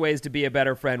 These are the ways to be a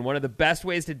better friend. One of the best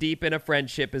ways to deepen a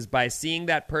friendship is by seeing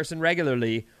that person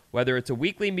regularly, whether it's a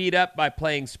weekly meetup, by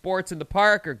playing sports in the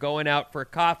park, or going out for a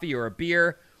coffee or a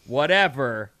beer,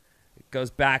 whatever. It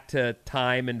goes back to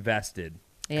time invested.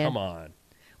 Yeah. Come on.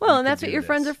 Well, and that's what your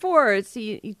friends are for. It's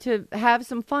to have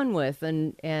some fun with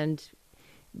and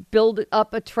build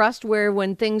up a trust where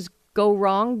when things go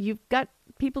wrong, you've got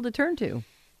people to turn to.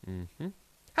 Mm-hmm.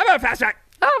 How about a fast track?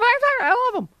 Oh, fast track.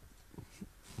 I love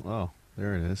them. Oh,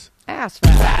 there it is. Ass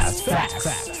fast.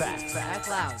 That's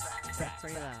loud. That's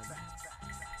pretty loud.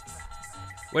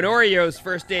 When Oreos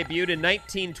first debuted in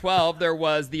 1912, there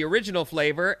was the original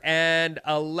flavor and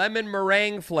a lemon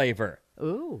meringue flavor.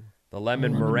 Ooh. The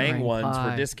lemon meringue ones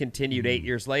were discontinued 8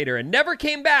 years later and never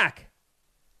came back.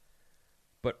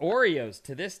 But Oreos,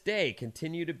 to this day,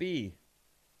 continue to be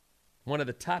one of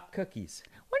the top cookies.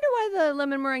 Wonder why the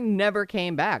lemon meringue never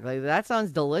came back. Like, that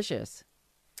sounds delicious.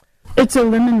 It's a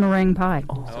lemon meringue pie.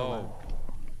 Oh,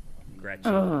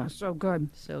 Gretchen. Oh, so good.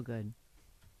 So good.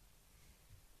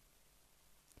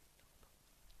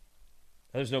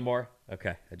 There's no more?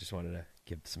 Okay. I just wanted to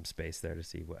give some space there to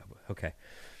see what. Okay.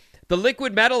 The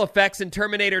liquid metal effects in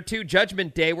Terminator 2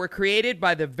 Judgment Day were created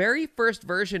by the very first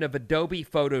version of Adobe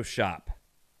Photoshop.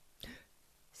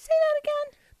 Say that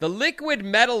again? The liquid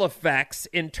metal effects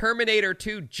in Terminator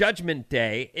 2 Judgment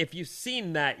Day, if you've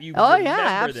seen that, you Oh, remember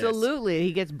yeah, this. absolutely.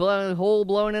 He gets a hole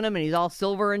blown in him, and he's all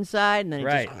silver inside. And then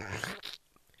Right.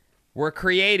 Were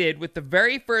created with the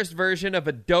very first version of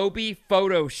Adobe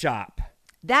Photoshop.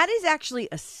 That is actually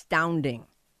astounding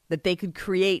that they could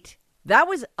create. That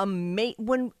was amazing.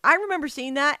 When I remember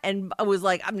seeing that, and I was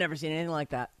like, I've never seen anything like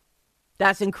that.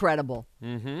 That's incredible.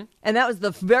 Mm-hmm. And that was the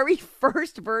very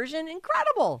first version.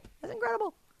 Incredible. That's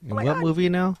incredible. In what movie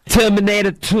now?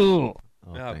 Terminator 2.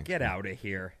 Oh, get out of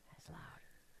here.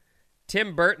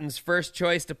 Tim Burton's first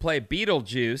choice to play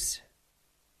Beetlejuice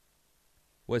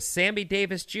was Sammy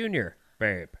Davis Jr.,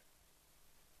 babe.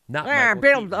 Not Michael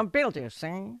Keaton. I'm Beetlejuice,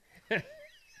 see?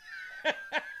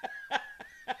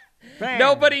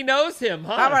 Nobody knows him,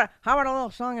 huh? How about a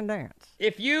little song and dance?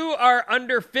 If you are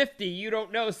under 50, you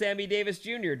don't know Sammy Davis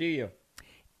Jr., do you?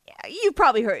 You've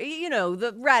probably heard,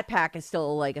 the Rat Pack is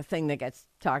still like a thing that gets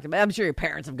talked about. I'm sure your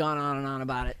parents have gone on and on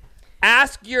about it.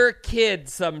 Ask your kid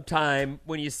sometime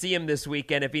when you see him this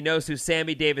weekend if he knows who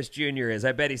Sammy Davis Jr. is.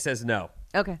 I bet he says no.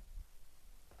 Okay.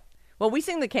 Well, we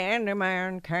sing the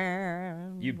Candyman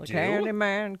can. You the do?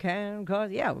 Candyman can.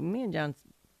 Cause, yeah, me and John's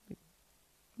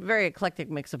very eclectic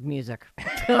mix of music.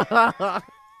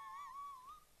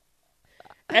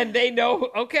 And they know,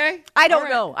 okay? I don't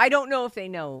know. I don't know if they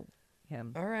know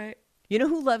him. All right. You know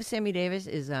who loves Sammy Davis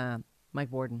is Mike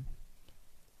Borden.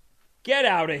 Get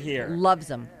out of here. Loves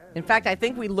him. In fact, I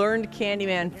think we learned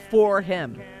Candyman for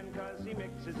him.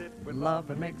 Love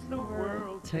makes the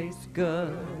world taste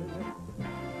good.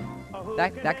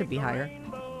 That could be higher.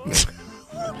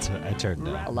 I turned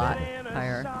down. A lot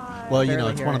higher. Well, you know,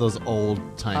 Barely it's hear one of it. those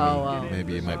old timey. Oh.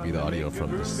 Maybe it might be the audio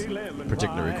from this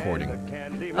particular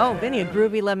recording. Oh, Vinny, a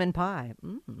groovy lemon pie.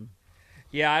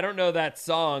 Yeah, I don't know that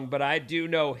song, but I do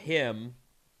know him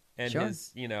and Sure.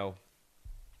 his,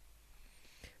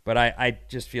 But I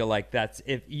just feel like that's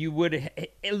if you would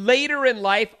later in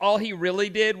life, all he really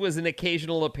did was an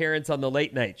occasional appearance on the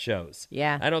late night shows.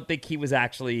 Yeah. I don't think he was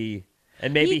actually,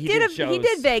 and maybe he did shows. He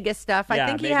did Vegas stuff. Yeah, I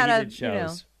think he maybe had he a did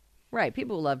shows. Right.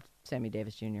 People loved Sammy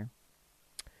Davis Jr.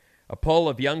 A poll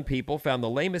of young people found the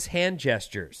lamest hand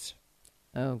gestures.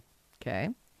 Okay.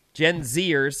 Gen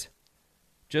Zers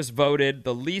just voted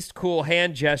the least cool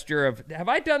hand gesture of. Have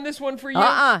I done this one for you?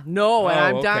 No, and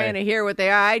I'm okay. dying to hear what they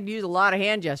are. I'd use a lot of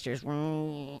hand gestures.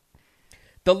 The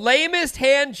lamest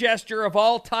hand gesture of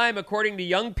all time, according to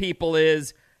young people,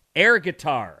 is air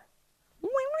guitar.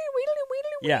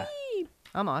 Yeah.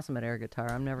 I'm awesome at air guitar.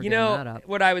 I'm never You giving know, that up.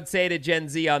 what I would say to Gen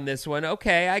Z on this one,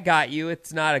 okay, I got you.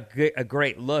 It's not a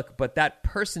great look, but that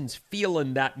person's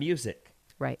feeling that music.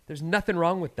 Right. There's nothing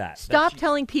wrong with that. Stop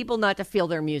telling people not to feel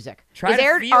their music. Try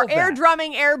to feel are air that.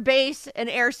 drumming, air bass, and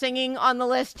air singing on the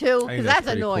list too? I think Because that's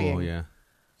pretty annoying. Cool, yeah.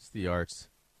 It's the arts.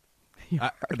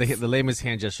 The lamest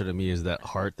hand gesture to me is that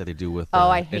heart that they do with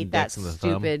I hate index that and the thumb.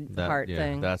 stupid heart yeah,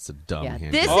 thing. That's a dumb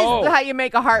hand This gesture. is how you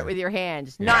make a heart with your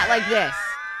hands, not like this.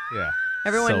 Yeah.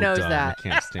 Everyone So knows dumb. that. I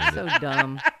can't stand So it.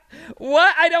 dumb.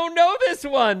 What? I don't know this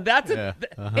one. That's Yeah.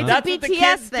 It's that's a what the BTS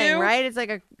kids thing, do? right? It's like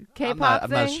a K-pop I'm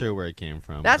thing. not sure where it came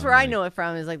from. That's but where I'm I know it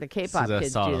from. Is like the as K-pop soon as I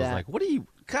kids saw it, do I was that. like, what are you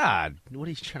trying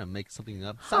to make something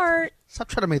up? Heart. Stop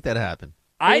trying to make that happen.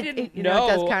 I It- didn't it, you know. It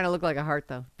does know kind of look like a heart,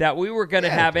 though. that we were going to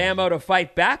have ammo to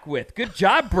fight back with. Good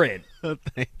job, Bryn.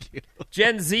 Thank you.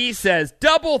 Gen Z says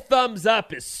double thumbs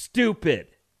up is stupid.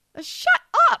 Shut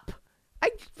up! I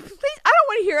don't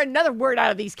want to hear another word out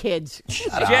of these kids.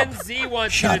 Gen Z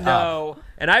wants you to know,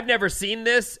 and I've never seen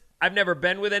this. I've never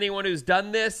been with anyone who's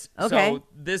done this. Okay. So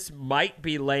this might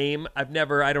be lame. I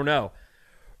don't know.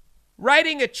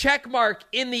 Writing a check mark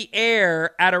in the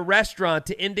air at a restaurant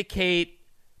to indicate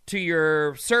to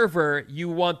your server you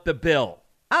want the bill.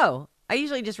 Oh, I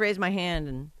usually just raise my hand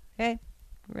and, hey,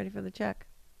 I'm ready for the check.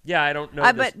 Yeah, I don't know.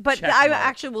 But check I mark.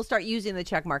 actually will start using the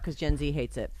check mark because Gen Z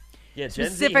hates it. Yeah, Gen Z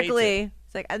hates Specifically, it.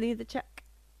 it's like, I need the check.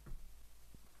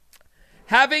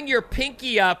 Having your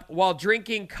pinky up while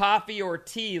drinking coffee or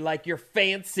tea like you're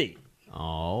fancy.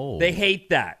 Oh. They hate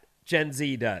that. Gen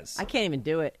Z does. I can't even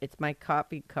do it. It's my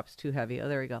coffee cup's too heavy. Oh,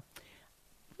 there we go.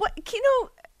 What,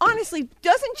 honestly,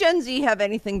 doesn't Gen Z have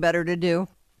anything better to do?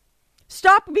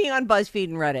 Stop being on BuzzFeed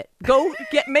and Reddit. Go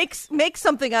make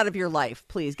something out of your life,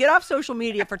 please. Get off social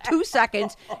media for 2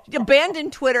 seconds,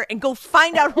 abandon Twitter, and go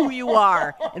find out who you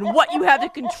are and what you have to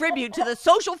contribute to the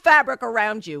social fabric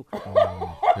around you.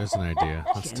 There's an idea.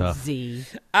 That's Gen tough. Z.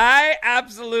 I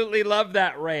absolutely love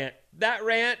that rant. That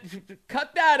rant,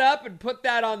 cut that up and put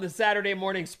that on the Saturday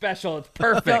morning special. It's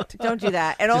perfect. Don't do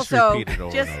that. And Just also, repeat it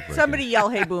over just and over somebody yell,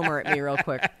 "Hey, boomer," at me real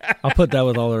quick. I'll put that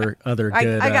with all our other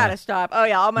good. I gotta stop. Oh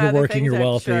yeah, all my You're other working, things. you're I'm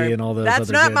wealthy, sure. and all those That's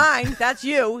other not good- mine. That's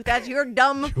you. That's your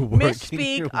dumb You're working,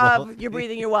 misspeak you're of wealthy. you're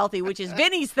breathing, you're wealthy, which is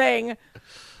Vinny's thing.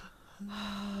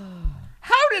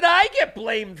 How did I get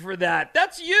blamed for that?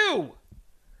 That's you.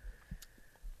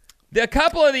 A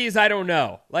couple of these I don't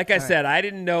know. Like I said, I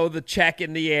didn't know the check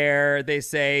in the air. They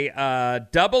say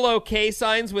double OK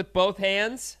signs with both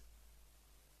hands.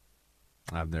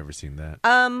 I've never seen that.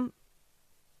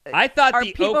 I thought Are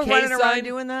the people OK running sign. around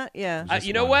doing that? Yeah. Just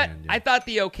You know one what? hand, yeah. I thought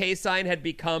the OK sign had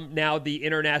become now the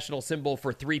international symbol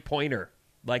for 3-pointer.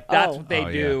 Like that's what they Oh,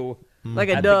 yeah. do. Like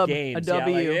a at dub, the games. a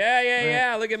W.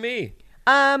 Yeah. Look at me.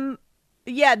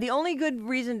 Yeah, the only good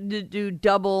reason to do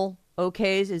double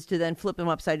OKs is to then flip them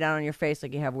upside down on your face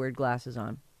like you have weird glasses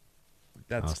on. I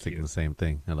That's was thinking cute. the same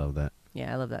thing. I love that.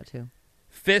 Yeah, I love that too.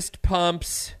 Fist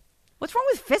pumps. What's wrong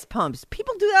with fist pumps?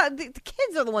 People do that. The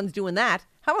kids are the ones doing that.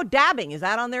 How about dabbing? Is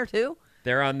that on there too?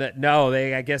 They're on the no.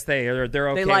 I guess they're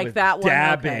okay like with that one?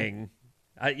 dabbing.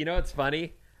 You know what's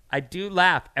funny? I do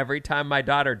laugh every time my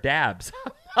daughter dabs.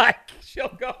 Like she'll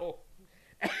go.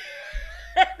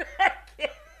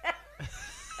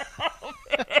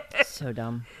 So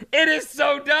dumb. It is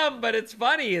so dumb, but it's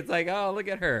funny. It's like, oh, look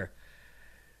at her,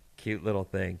 cute little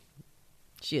thing.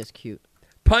 She is cute.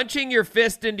 Punching your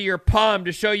fist into your palm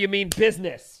to show you mean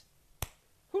business.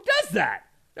 Who does that?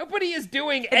 Nobody is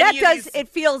doing any That of does. these. It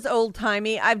feels old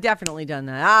timey. I've definitely done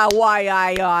that. Why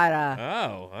I oughta.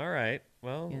 Oh, all right.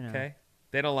 Well, You know. okay.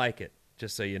 They don't like it.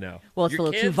 just so you know. Well, it's Your a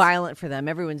little too kids- violent for them.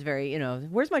 Everyone's very,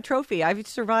 where's my trophy? I've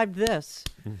survived this.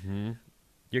 Mm-hmm.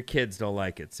 Your kids don't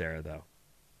like it, Sarah, though.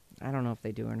 I don't know if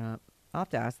they do or not. I'll have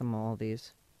to ask them all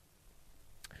these.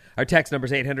 Our text number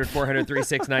is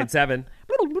 800-400-3697.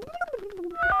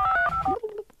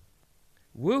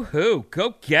 Woohoo.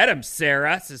 Go get him,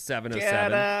 Sarah. This is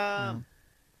 707. Get him.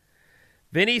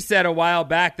 Vinny said a while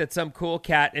back that some cool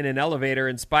cat in an elevator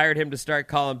inspired him to start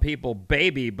calling people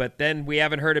baby, but then we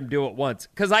haven't heard him do it once.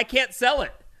 Because I can't sell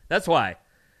it. That's why.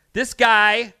 This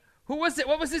guy, who was it?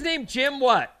 What was his name? Jim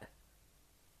what?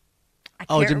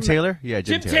 Oh, Jim Taylor? Yeah,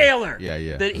 Jim Taylor.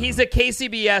 Yeah. He's a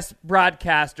KCBS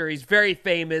broadcaster. He's very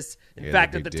famous. In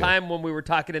fact, at the deal. time when we were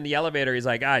talking in the elevator, he's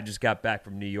like, I just got back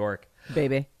from New York.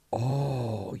 Baby.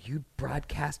 Oh, you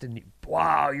broadcast in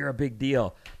wow, you're a big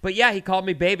deal. But yeah, he called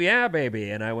me baby. Yeah, baby.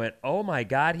 And I went, oh my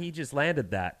God, he just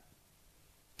landed that.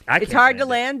 It's hard to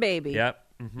land, baby. Yep.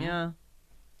 Mm-hmm. Yeah.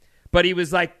 But he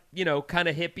was like, kind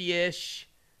of hippie-ish.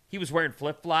 He was wearing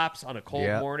flip-flops on a cold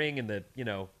morning and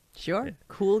Sure.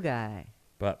 Cool guy.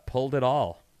 But pulled it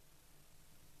all.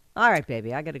 All right,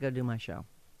 baby. I got to go do my show.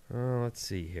 Oh, let's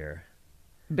see here.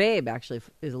 Babe actually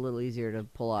is a little easier to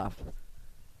pull off.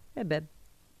 Hey, babe.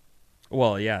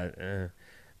 Well, yeah.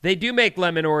 They do make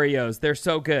lemon Oreos. They're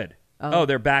so good. Oh,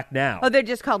 they're back now. Oh, they're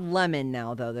just called lemon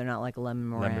now, though. They're not like lemon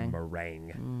meringue. Lemon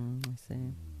meringue. I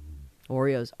see.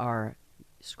 Oreos are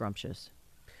scrumptious.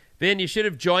 Vin, you should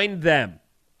have joined them.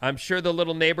 I'm sure the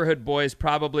little neighborhood boys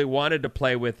probably wanted to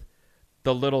play with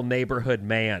the little neighborhood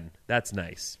man. That's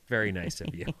nice. Very nice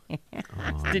of you.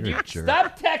 Did you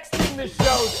stop texting the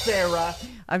show, Sarah?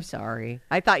 I'm sorry.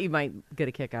 I thought you might get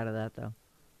a kick out of that,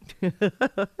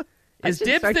 though. Is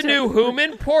Dibs the new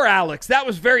Hooman? Poor Alex. That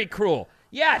was very cruel.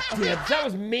 Yeah, Dibs. That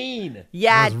was mean.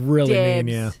 Yeah, that was really Dibs.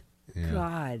 mean, yeah.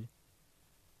 God.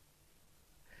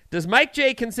 Does Mike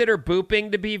J consider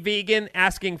booping to be vegan?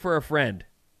 Asking for a friend.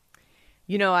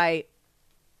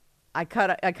 I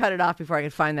cut it off before I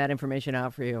could find that information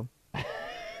out for you.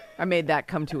 I made that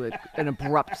come to an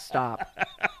abrupt stop.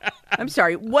 I'm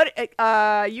sorry. What?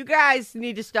 You guys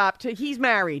need to stop. He's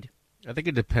married. I think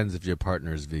it depends if your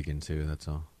partner is vegan, too. That's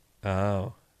all.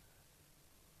 Oh.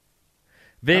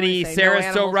 Vinny,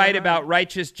 Sarah's so right about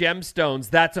Righteous Gemstones.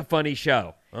 That's a funny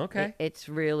show. Okay. It's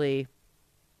really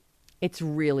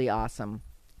awesome.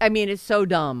 I mean, it's so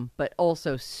dumb, but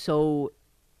also so...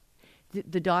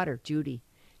 The daughter, Judy,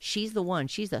 she's the one.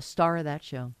 She's the star of that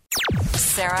show.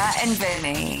 Sarah and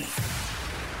Vinny.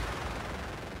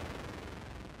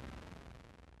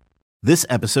 This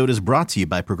episode is brought to you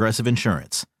by Progressive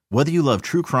Insurance. Whether you love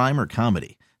true crime or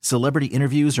comedy, celebrity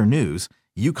interviews or news,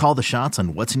 you call the shots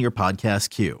on what's in your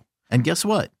podcast queue. And guess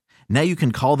what? Now you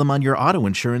can call them on your auto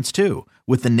insurance too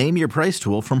with the Name Your Price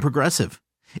tool from Progressive.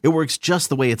 It works just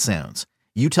the way it sounds.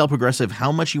 You tell Progressive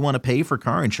how much you want to pay for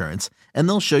car insurance, and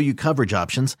they'll show you coverage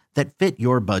options that fit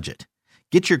your budget.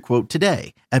 Get your quote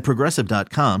today at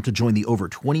Progressive.com to join the over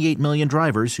 28 million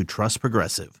drivers who trust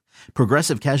Progressive.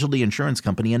 Progressive Casualty Insurance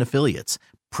Company and Affiliates.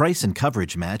 Price and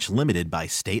coverage match limited by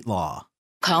state law.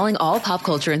 Calling all pop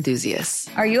culture enthusiasts.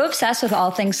 Are you obsessed with all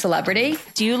things celebrity?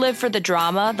 Do you live for the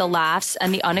drama, the laughs,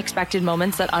 and the unexpected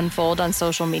moments that unfold on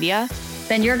social media?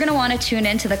 Then you're going to want to tune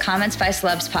in to the Comments by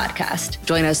Celebs podcast.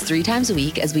 Join us 3 times a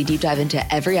week as we deep dive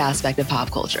into every aspect of pop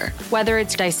culture. Whether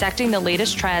it's dissecting the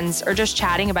latest trends or just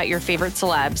chatting about your favorite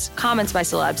celebs, Comments by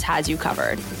Celebs has you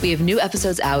covered. We have new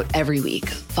episodes out every week.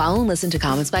 Follow and listen to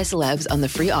Comments by Celebs on the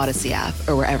free Odyssey app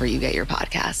or wherever you get your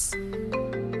podcasts.